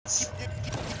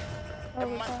Where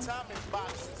are we going?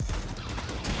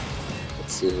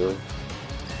 Let's see here.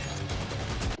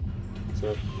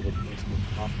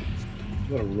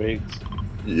 What a rigs.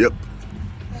 Yep.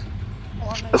 I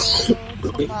wanna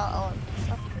go to Mount Ellen.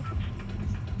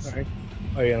 Alright.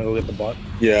 Are you gonna go get the bot?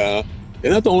 Yeah.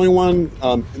 Isn't that the only one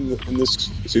in this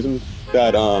season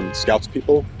that scouts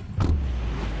people?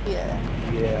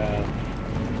 Yeah.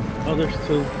 Yeah. Oh, there's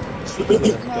two.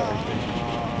 No.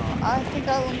 I think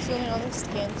that one's the only one that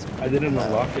skins. I didn't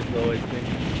unlock it though, I think.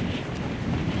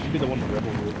 It should be the one with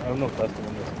Rebel Root. I don't know if that's the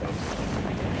one that scouts.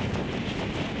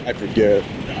 I forget.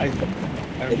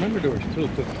 I remember there was two,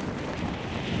 because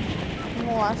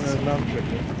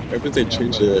Ever since they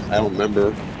changed it, I don't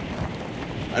remember.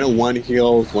 I know one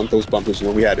heals, one throws bumpers, the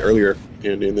one we had earlier,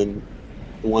 and then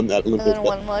the one that Olympus. And then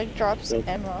one like drops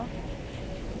ammo.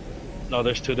 No,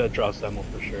 there's two that drops ammo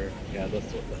for sure. Yeah, that's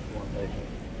the one.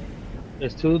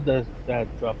 There's two that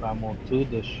drop ammo, two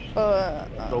that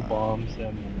throw bombs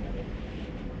and.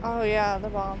 Oh yeah, the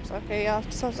bombs. Okay, yeah.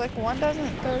 So it's like one doesn't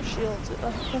throw shields, it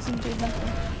doesn't do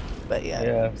nothing. But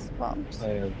yeah, it's bombs.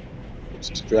 It's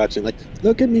distraction. Like,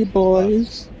 look at me,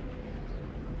 boys.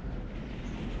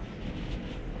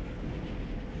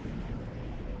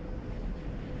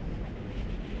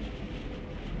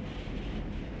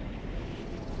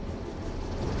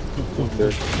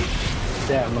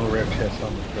 Damn, no rare chest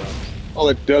on the drops. Oh,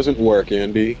 it doesn't work,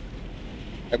 Andy.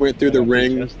 I went through the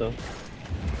ring. Chest, though.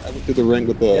 I went through the ring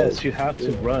with the... Yes, you have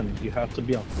to run. You have to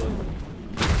be on foot.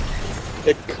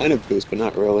 It kind of boosts, but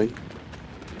not really.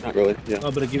 Not really, yeah.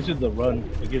 No, but it gives you the run.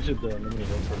 It gives you the limited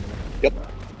run for a minute. Yep.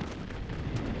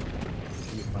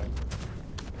 You're fine.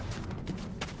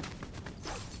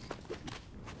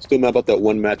 Still mad about that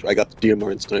one match where I got the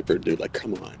DMR and sniper, dude. Like,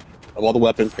 come on. Of all the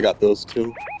weapons, I got those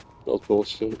two. Those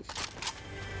bullshit.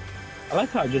 I like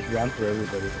how I just ran through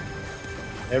everybody.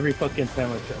 Every fucking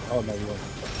time I tried. Oh no, you went.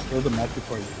 It was a match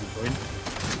before you joined.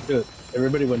 Dude,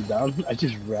 everybody went down. I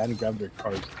just ran and grabbed their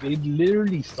cars. They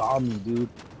literally saw me, dude.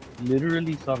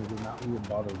 Literally saw me. Did not even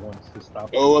bother once to stop.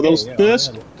 Oh, are those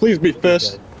fists? Please be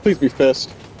fist. Please be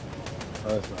fist.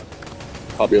 Oh, that's not.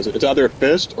 Probably isn't. It's either a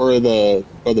fist or the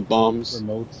bombs.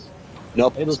 Remotes.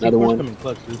 Nope, hey, it's another one. Coming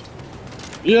clutch, dude.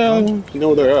 Yeah, you know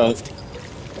where they're at.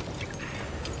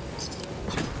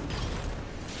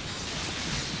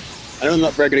 I know I'm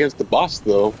not very good against the boss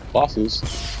though. Bosses.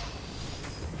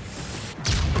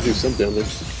 Do some damage.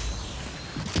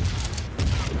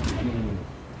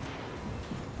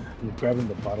 I'm grabbing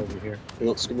the bot over here. They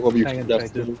don't scream over you.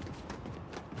 Just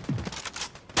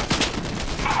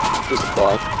a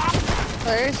bot.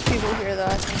 There's people here though,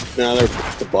 I think. Nah, they're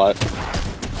the bot.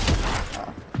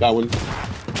 Oh. That one.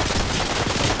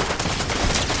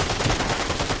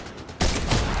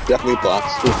 Definitely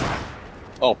bots.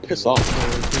 Oh, piss off.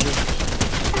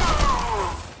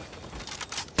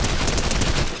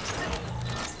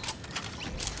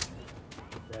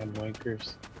 Damn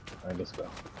wankers. Alright, let's go.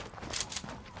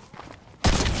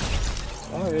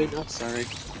 Sorry, not sorry.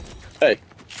 Hey.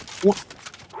 What?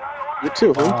 You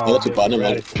too, huh? Oh, that's a bot, never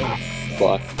mind.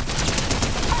 Bot.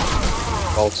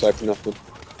 All excited for nothing.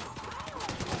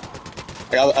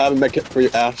 I have a medkit for you,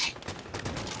 Ash.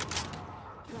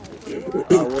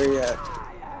 Oh, where you at?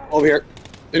 Over here.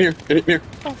 In here. In here.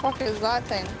 What the fuck is that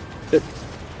thing?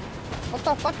 What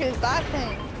the fuck is that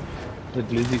thing? The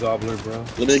Glizzy Gobbler, bro.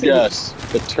 Let me guess.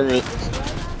 The turret.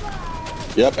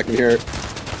 Yep, I can hear it.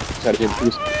 Try to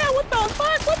increase. Ah, what the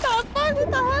fuck? What the fuck? What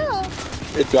the hell?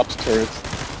 It drops turrets.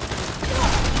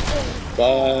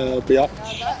 Bye, Yeah,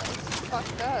 bitch. that is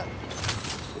fucked up.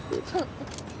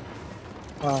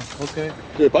 Wow, okay.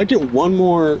 Dude, if I get one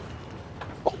more...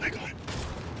 Oh my god.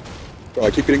 Bro,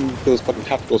 I keep getting those fucking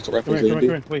tacticals to reference Come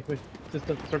here. Wait. Just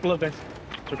circle up, guys.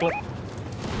 Circle up.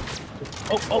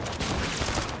 Oh!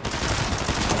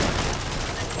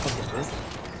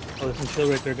 Oh, there's some shield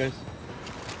right there, guys.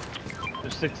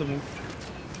 There's 6 of them.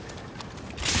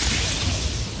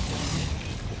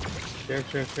 Share. You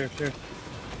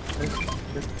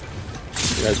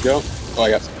guys go. Oh,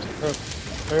 I got some.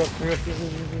 Hurry up.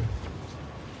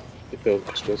 Get those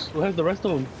extras. Who has the rest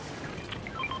of them?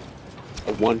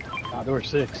 One. Ah, there were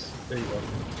 6. There you go.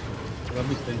 Let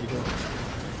me stage you go.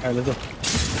 Alright, let's go.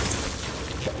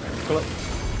 Pull up.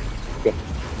 Go.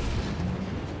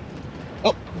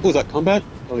 Oh, was that combat?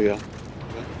 Oh yeah.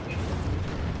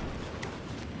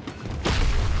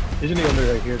 Isn't he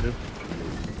under right here, dude?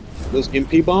 Those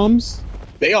MP bombs?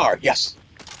 They are, yes.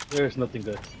 There's nothing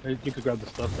good. You could grab the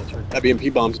stuff, that's right. That'd be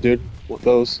MP bombs, dude. Want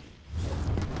those?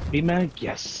 Speed mag?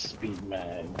 Yes, speed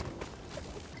mag.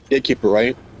 Gatekeeper,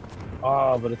 right?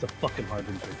 Oh, but it's a fucking hard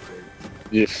to break.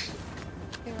 Yes.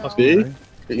 You know, See?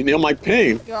 You know my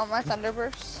pain. you want my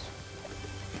Thunderburst?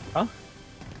 Huh?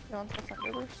 You want the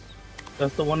Thunderbirds?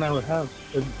 That's the one I would have.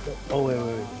 Oh,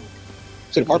 wait.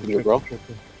 It's in hard for you, bro.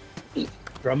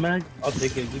 Drum mag? I'll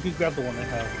take it. You can grab the one I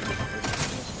have.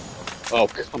 Oh,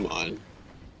 come on.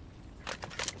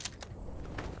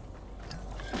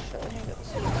 Sure, let me get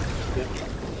this.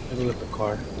 Maybe with the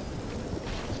car.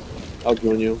 I'll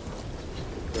join you.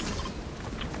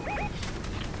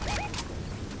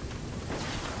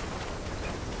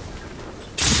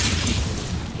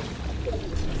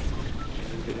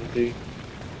 Empty.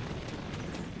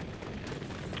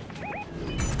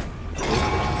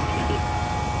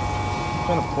 I'm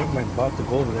trying to point my bot to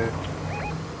go over there.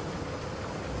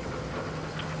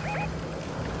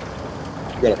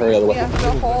 You gotta hurry, otherwise Yeah,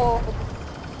 the whole.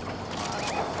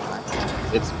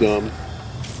 it's dumb.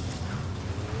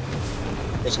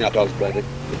 First thing I thought was driving.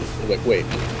 I'm like, wait.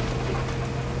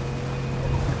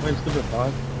 Wait, stupid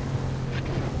bot.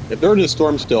 If they're in the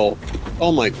storm still,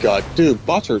 oh my god, dude,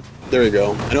 bots are. There you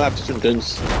go. I know I have to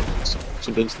convince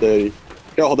the.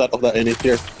 Here, hold that, Andy.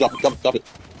 Here, drop it.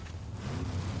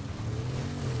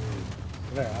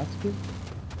 Did I ask you?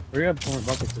 Where you have more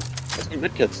buckets? That's my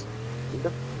medkits.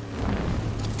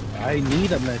 I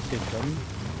need a medkit, dummy.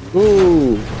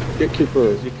 Ooh, gatekeeper.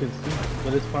 As you can see,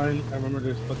 but it's fine. I remember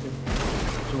there's fucking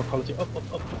more quality. Up.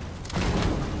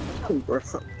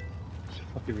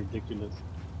 Fucking ridiculous.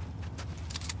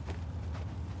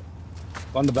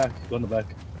 Go on the back.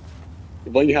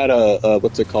 Well, you had a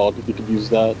what's it called? If you could use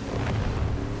that.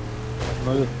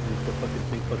 No, the fucking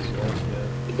thing puts you off,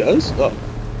 yeah. It does? Oh.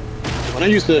 When I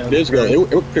used it days ago, it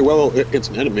worked pretty well against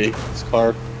an enemy. This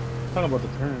car. Talking about the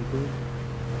turn, dude.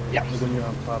 Yeah. Like when you're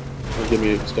on top. Don't give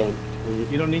me stone.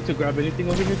 You don't need to grab anything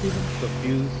over here, Steven? The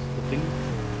fuse, the thing?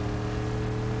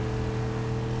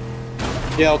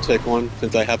 Yeah, I'll take one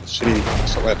since I have a shitty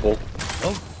assault rifle.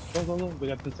 Oh, go. We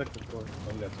got 10 seconds for it.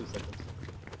 Oh, we got 2 seconds.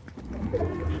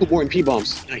 Oh, more MP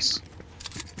bombs. Nice.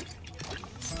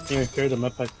 Here, carry the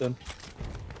med pack then.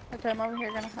 Okay, I'm over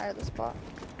here gonna hire the spot.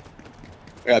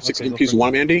 I got 6 Okay, MPs. You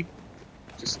want them, Andy?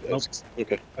 Just, Nope. 6.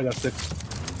 Okay. I got 6.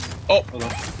 Oh! Hold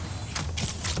on.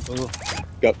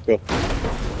 Go. Go.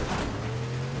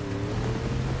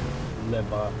 Lead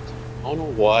bot. I don't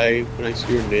know why when I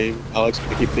see your name, Alex, I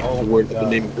keep thinking Oh the word my of the God.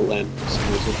 name Glenn for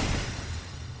some reason.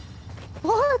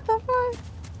 What the fuck?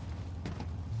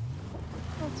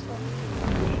 That's funny.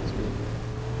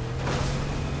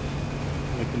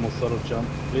 Make the most subtle jump.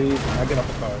 Please, I get off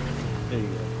the car. There you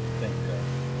go. Thank God.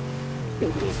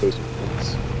 Don't really face your friends.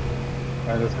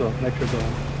 Alright, let's go. Nitro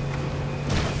zone.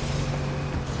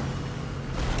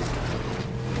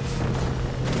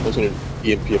 I was gonna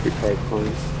EMP every car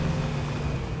fine.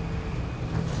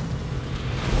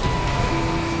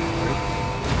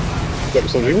 Is that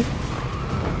something?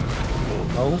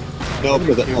 Oh? No,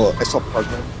 because I saw the car.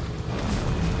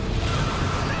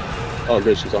 Oh,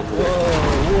 good, she's on her way.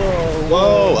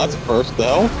 Whoa, that's a first,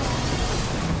 though.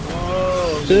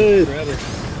 Whoa! Dude.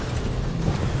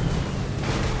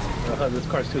 This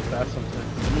car's too fast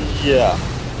sometimes. Yeah.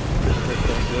 It's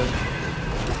so good.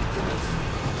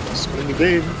 Spin the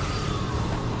game.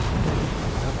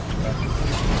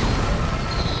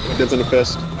 Dips in a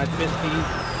fist. My 50s.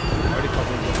 Already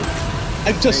covered. I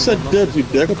just said dibs, you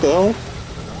dick, what the hell?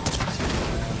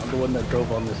 I'm the one that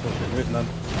drove on this one. There's none.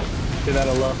 Get out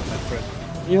of luck, my friend.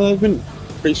 Yeah, I've been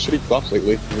pretty shitty drops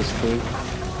lately in this thing.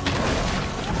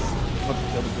 What the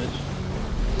other bitch?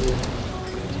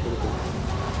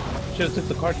 Should've took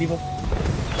the car, Tivo.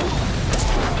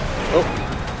 Oh,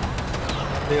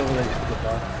 Stay over there, you stupid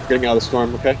car. getting out of the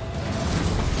storm, okay?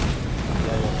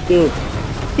 Yeah.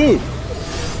 Dude!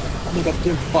 Oh my god,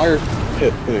 damn fire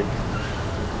pit thing.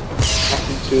 Knocked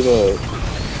into the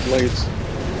blades.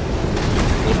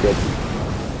 I'm good.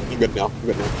 I'm good now.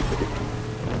 Okay.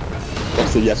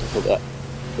 That's the yes for that.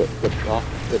 But off.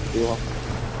 Get off.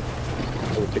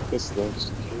 I will take this though,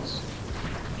 just in case.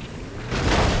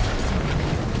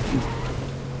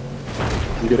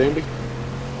 You good, Andy?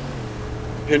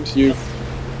 Him to you,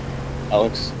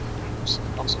 Alex.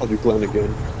 I'll just call you Glenn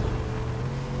again.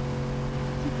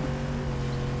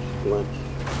 Glenn.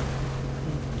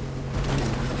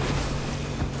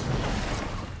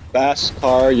 Fast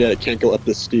car, yeah, it can't go up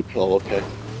this steep hill, okay.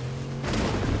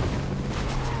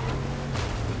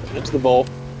 Into the vault.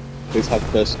 Please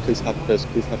have this, please have this,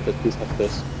 please have this, please have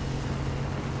this.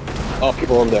 Oh,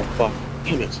 people are over there. Fuck.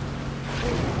 Damn it.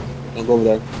 Don't go over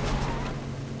there.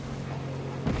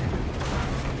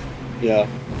 Yeah.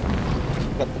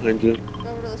 Right behind you. Go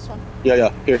over to this one.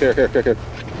 Yeah. Here.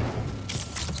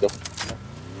 Let's go.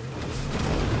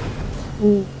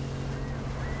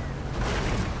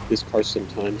 These cars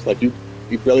sometimes, like, you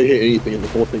barely hit anything and the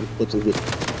whole thing flips as if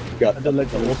got. I did like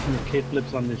the ultimate K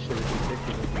flips on this shit. It's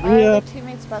ridiculous. Yeah. The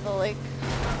teammates by the lake.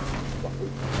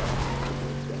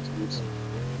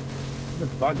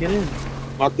 Let's bot get in.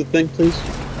 Mark the thing, please.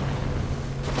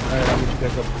 Alright, I'll meet you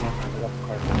guys up tomorrow. I got the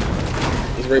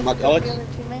car. Is it ready, Mark Alex? The other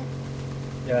teammate.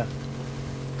 Yeah.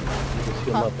 You just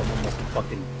heal up. I'm almost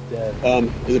fucking dead.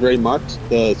 Is it ready marked?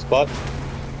 The spot?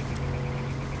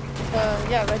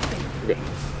 Yeah, red team. Okay.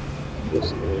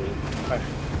 This, Alright.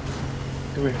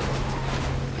 Come here.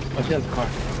 Oh, she has a car.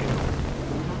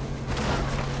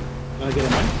 You wanna get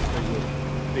in mine?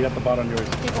 Or you got the bot on yours.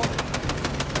 People.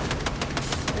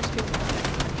 There's people.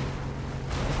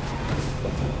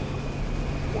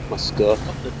 want my stuff.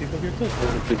 Oh, there's people here too. I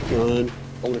want a big gun.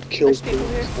 I want to kill There's things. people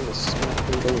here. I want to smack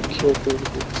things. I want to kill things.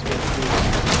 I want to smack things.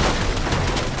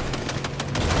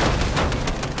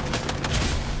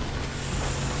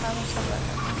 I almost have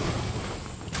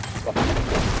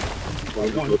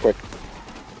that. Real quick.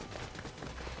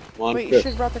 Come on, Wait, you Chris. should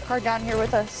have brought the car down here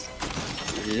with us.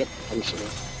 Yep, I'm sure.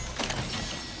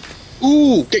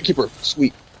 Ooh, gatekeeper,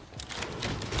 sweet.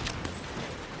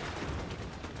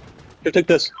 Here, take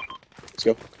this. Let's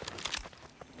go.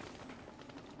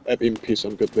 I have EMP, so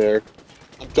I'm good there.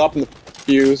 I'm dropping the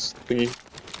fuse thingy.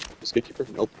 This gatekeeper?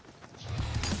 Nope.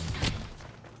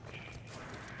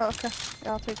 Oh, okay.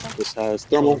 Yeah, I'll take that. This has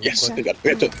thermal. Yes, I got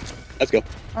it. Let's go. I'm know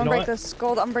gonna break what? this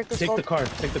gold. I'm gonna break this Take gold. the car.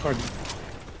 Take the car. Hold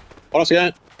on a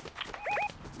second.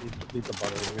 Leave the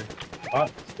bot over here.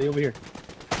 Bot, stay over here.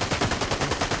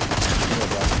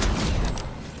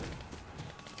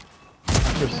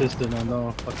 Persistent, I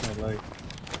know. Fuck my life.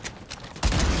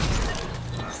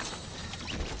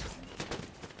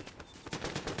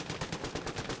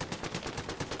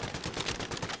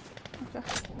 Okay.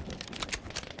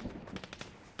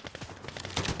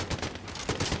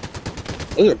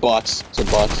 Those are bots. Some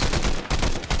bots.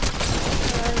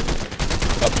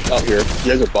 Out here. You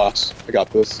guys are bots. I got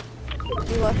this.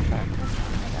 You left back.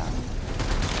 I got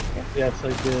it. Yes, I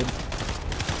did.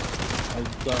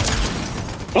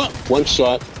 I Ah, one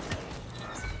shot.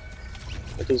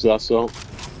 That is also.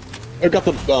 I got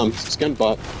the scan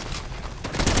bot.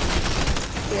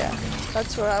 Yeah,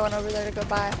 that's where I went over there to go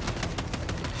buy.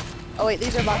 Oh wait,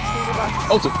 these are bots. These are bots.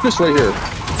 Oh, it's a fish right here.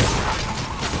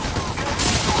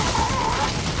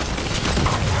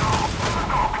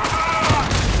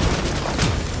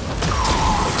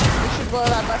 We should blow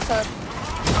that bus up.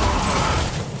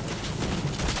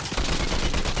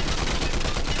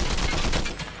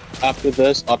 After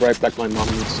this, I'll be right back. My mom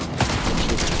needs.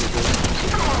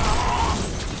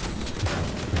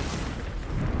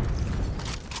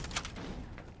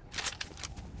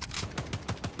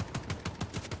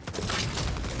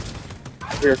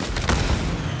 Here.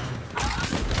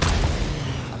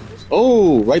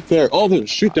 Oh, right there. Oh, there's a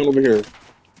shoot down over here.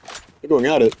 They're going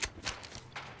at it.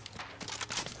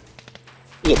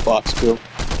 There's a box too.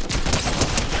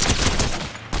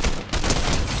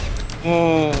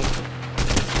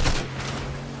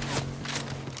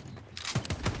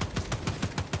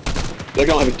 They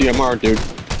don't have a DMR, dude.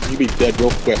 You be dead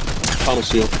real quick.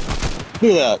 Promise you. Look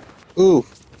at that. Ooh.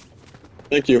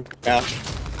 Thank you, Ash.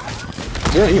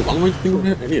 Is there any long-range thing over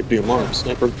here? I need a DMR.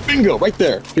 Sniper. Bingo! Right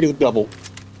there! Pick the double.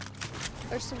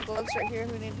 There's some gloves right here.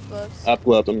 Who needs gloves? Up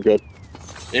left, I'm good.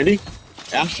 Andy?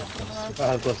 Ash?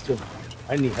 close too.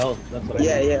 I need help. That's what I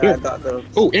Yeah, need. yeah, Here. I got those.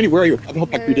 Oh, Andy, where are you? I'll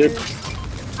help back you, dude.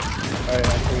 Alright,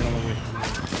 I'm taking on my way.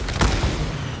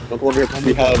 Don't go over here because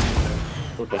we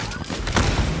have... Okay.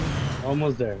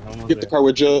 Almost there. Almost Get the there. car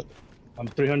with you. I'm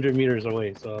 300 meters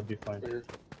away, so I'll be fine.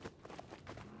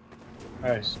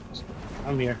 Alright,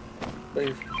 I'm here.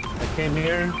 I came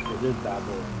here to this bad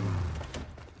boy.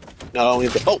 Not only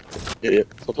the... Oh! Idiot.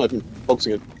 Sometimes I've been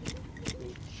focusing it.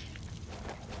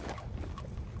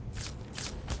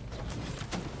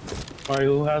 Alright,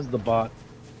 who has the bot?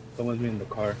 Someone's me in the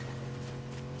car.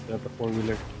 Got the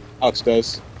four-wheeler. Alex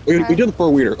does. We do the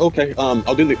four-wheeler. Okay,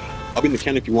 I'll be in the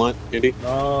can if you want, Andy.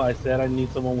 No, I said I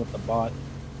need someone with the bot.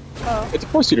 Oh, It's a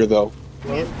four-seater, though.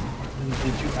 Well, did you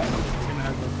ask? You're gonna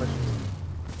ask no questions.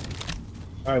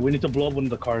 Alright, we need to blow up one of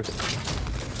the cars.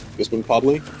 This one,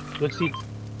 probably. Switch seats.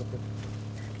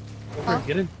 Okay, Huh?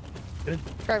 get in. Get in.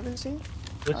 driver's seat.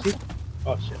 Switch seats.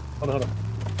 Oh shit. Hold on.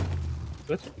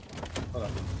 Switch. Hold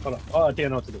on. Oh, I think I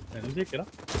know what to do. Hey, let me see. Get up.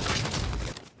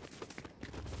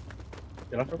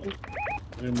 Get up real quick.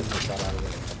 Let me move the shot out of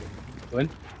there. Go in.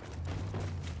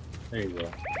 There you go.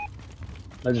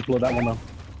 Let's just blow that one up.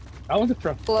 That one's a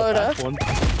truck. Blow it up. One.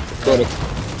 Go to.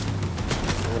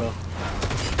 Blow it up.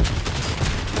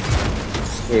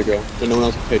 There you go. So no one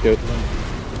else can take it.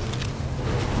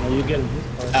 No, you get in his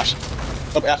car. Ash.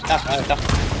 Up, Ash.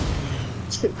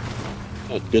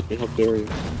 Oh, get me. How dare you.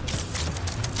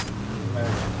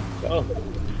 Oh,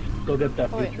 go get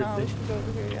that Oh wait, future no, we thing. should go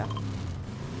over here, yeah.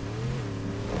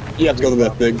 You have to go to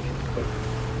that thing.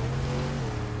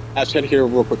 Ash, head here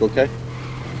real quick, okay?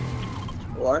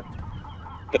 What?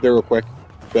 Head there real quick.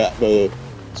 The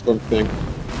storm thing.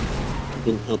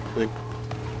 Thing.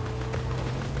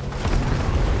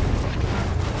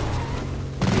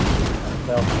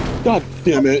 Well, God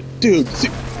damn it, dude! See,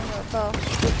 I know it fell.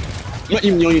 I'm not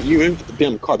even yelling at you in the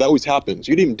damn car. That always happens.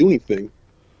 You didn't even do anything.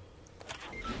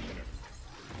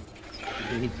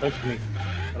 he touched me,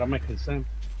 but I'm not consent.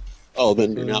 Oh,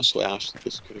 then you're not Ash.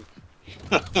 Just kidding.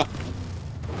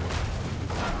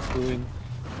 Doing.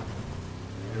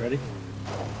 You ready?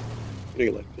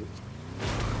 Get like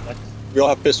Let's. we all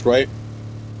have fists, right?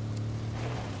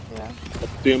 Yeah.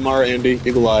 DMR, Andy,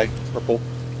 Eagle Eye, Purple.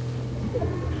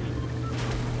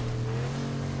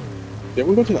 Did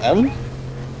we go to the island?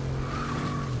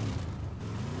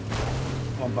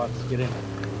 Come on, box, get in.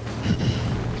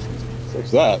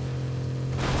 What's that?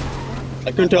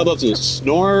 I couldn't tell if that was a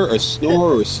snore, or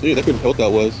sneeze. I couldn't tell what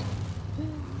that was.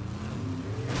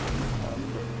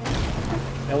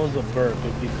 That was a burp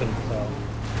if you couldn't tell.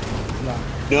 Nah.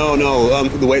 No,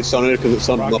 the way it sounded, because it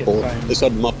sounded Rocket muffled. sign. It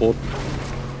sounded muffled.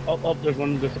 Oh, there's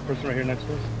a person right here next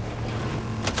to us.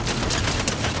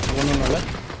 One on the left.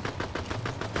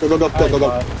 Go. Go to the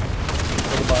bot.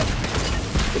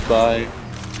 Goodbye.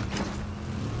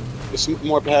 There's some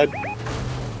more up ahead.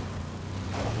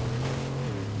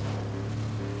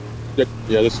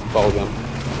 Yeah, just follow them.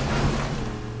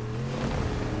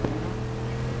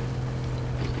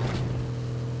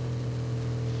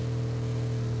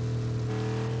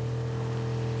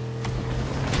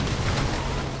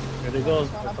 There they go. I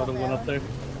saw them going up there.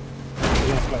 They're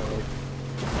gonna fly away.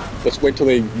 Let's wait till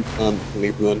they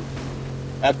leave then.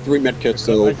 I have 3 medkits,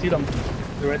 so I see them.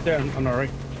 They're right there on our right.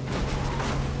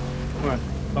 Come on,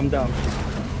 come down.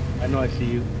 I know I see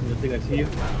you. You think I see you?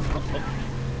 Oh.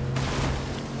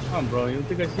 Come on, bro. You don't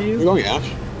think I see we're you? going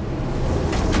Ash.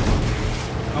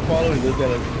 I'm following this guy.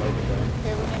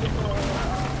 Okay, we need to go.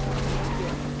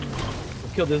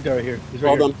 Let's kill this guy right here. He's right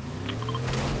All here. done.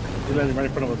 He's landing right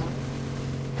in front of us.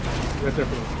 Right there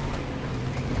for us.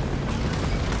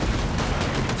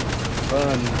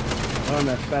 Run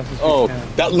as fast as Oh, you can.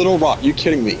 that little rock. You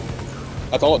kidding me?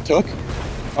 That's all it took?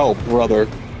 Oh, brother.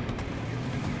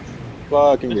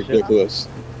 Fucking Good shit. ridiculous.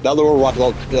 That little rock is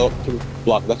all to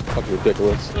block. That's fucking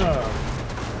ridiculous. Oh,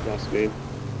 That's game.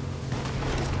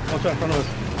 watch out in front of us.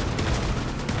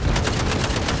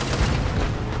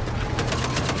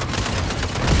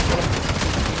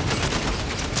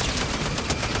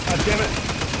 God damn it!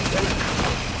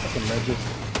 Fucking ledges.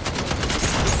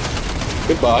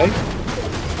 Goodbye.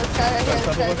 This guy right here, this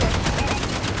guy right here.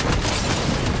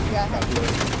 Yeah, him.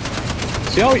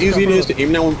 See how easy it is to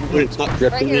aim now when it's not Right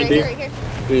drifting, here, right Andy? here, right here.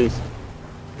 Please. Here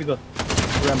we go.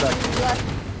 He ran back. Left.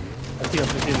 I see him.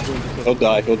 He'll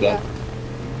die. He'll die.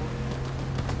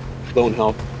 Low in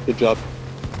health. Good job.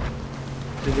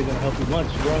 Think they're gonna help you much,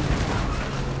 bro.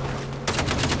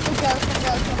 He's got us, he's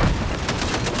got us.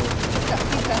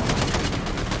 He's got us.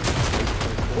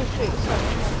 Oh shit, sorry.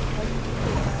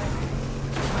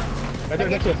 Right there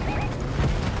next to us.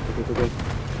 Okay.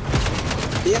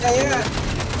 Yeah.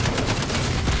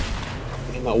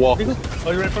 In that wall. Here you go.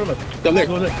 Oh, you're right in front of us. Down there.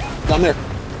 Go there. Down there.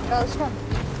 That was fun.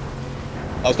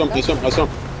 I was dumped.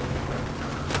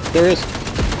 There it is.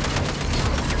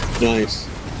 Nice.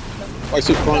 Oh, I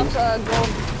see Franz. Gold.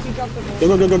 He dropped the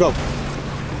gold. Go.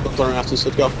 Don't throw our asses.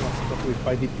 Let's go. Hopefully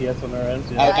 5 DPS on our ends.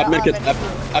 I Yeah. have medkits.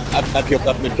 I've healed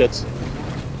up medkits.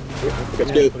 Let's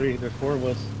Yeah, get 3. There's 4 of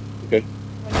us. okay. We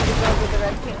need to go with the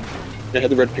red team. Yeah, hit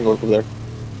the red ping over there.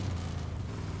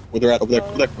 Where they're at, over there. Oh,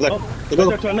 Go. right there,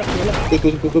 to our left, to our left. Push. Uh,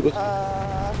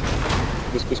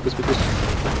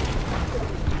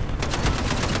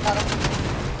 got him.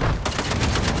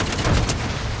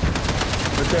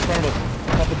 Right there in front of us.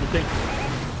 Top of the thing.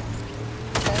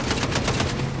 Okay.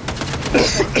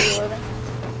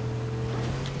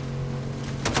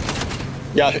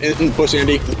 Yeah, in the push,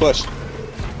 Andy. In the push.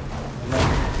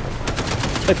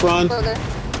 Hey, Franz. Further.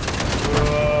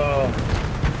 Whoa.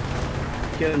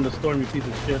 Get in the storm, you piece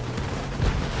of shit.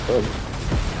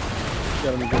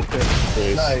 Got him good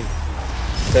there. Nice. Nice.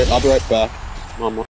 Okay, I'll be right back. Mama.